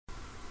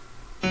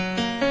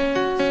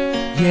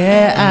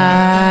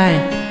Yeah,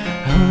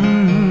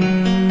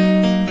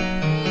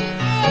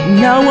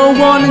 now I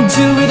wanna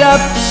do it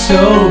up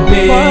so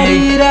big,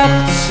 party it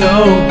up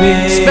so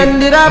big,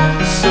 spend it up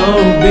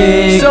so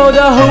big, so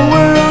the whole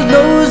world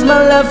knows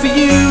my love for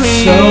you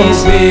is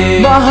so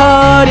big. My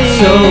heart is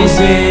so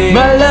big,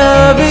 my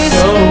love is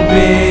so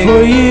big,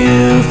 for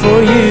you,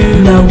 for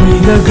you. Now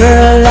with a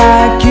girl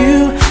like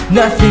you,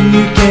 nothing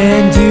you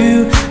can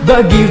do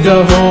but give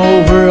the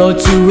whole world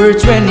to her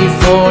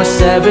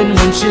 24/7.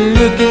 When she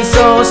looking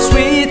so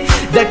sweet,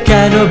 that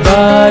kind of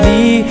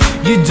body,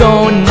 you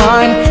don't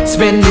mind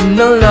spending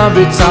all of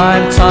your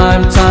time.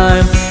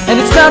 And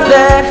it's not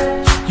that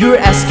you're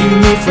asking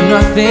me for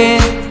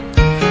nothing,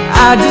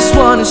 I just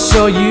wanna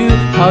show you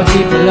how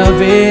deep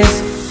love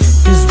is.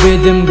 Cause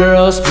with them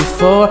girls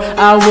before,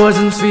 I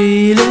wasn't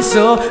feeling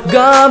so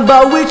gone,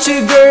 but with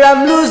you girl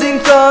I'm losing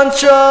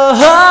control.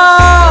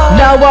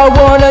 Now I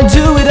wanna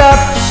do it up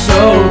so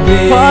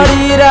big,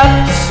 party it up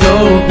so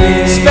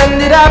big,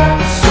 spend it up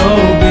so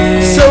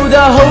big, so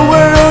the whole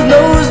world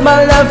knows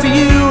my love for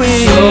you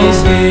is so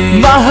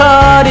big. My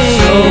heart is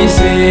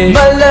so big,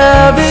 my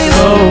love is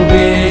so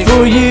big,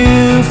 for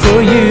you, for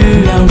you.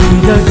 Now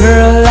with a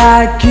girl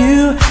like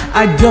you,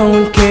 I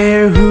don't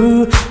care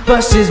who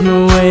pushes my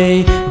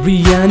way,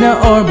 Rihanna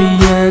or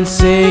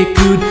Beyonce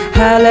could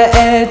holla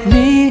at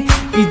me.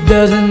 It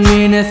doesn't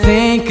mean a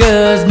thing,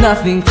 cause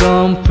nothing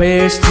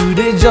compares to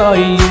the joy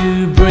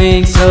you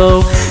bring.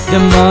 So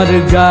them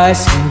other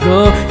guys can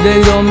go,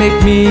 they don't make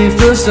me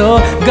feel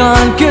so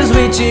gone. Cause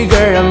with you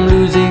girl I'm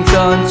losing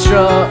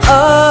control.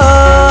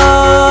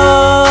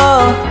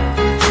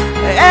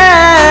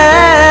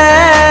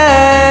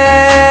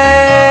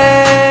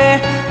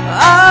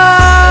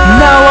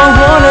 Now I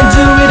wanna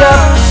do it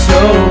up so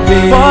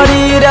big,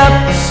 party it up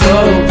so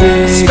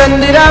big, spend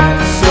it up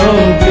so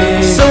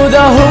big, so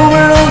the whole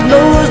world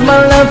knows my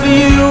love for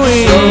you is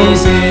so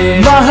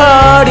big. My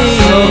heart is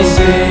so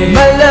big,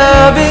 my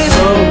love is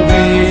so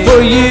big,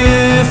 for you,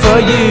 for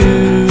you.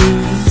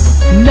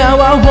 Now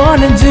I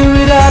wanna do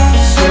it up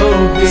so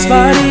big,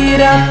 party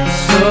it up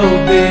so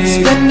big,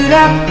 spend it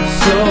up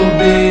so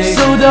big,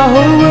 so the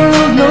whole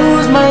world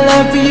knows my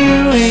love for you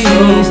is so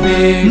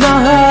big. My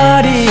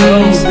heart is so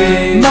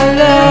big, my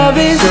love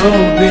is so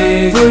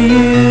big, for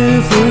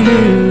you, for you.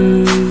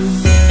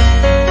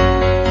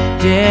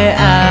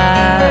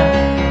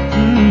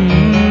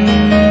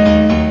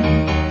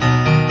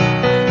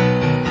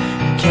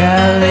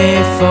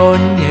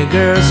 California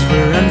girls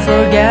were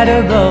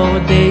unforgettable.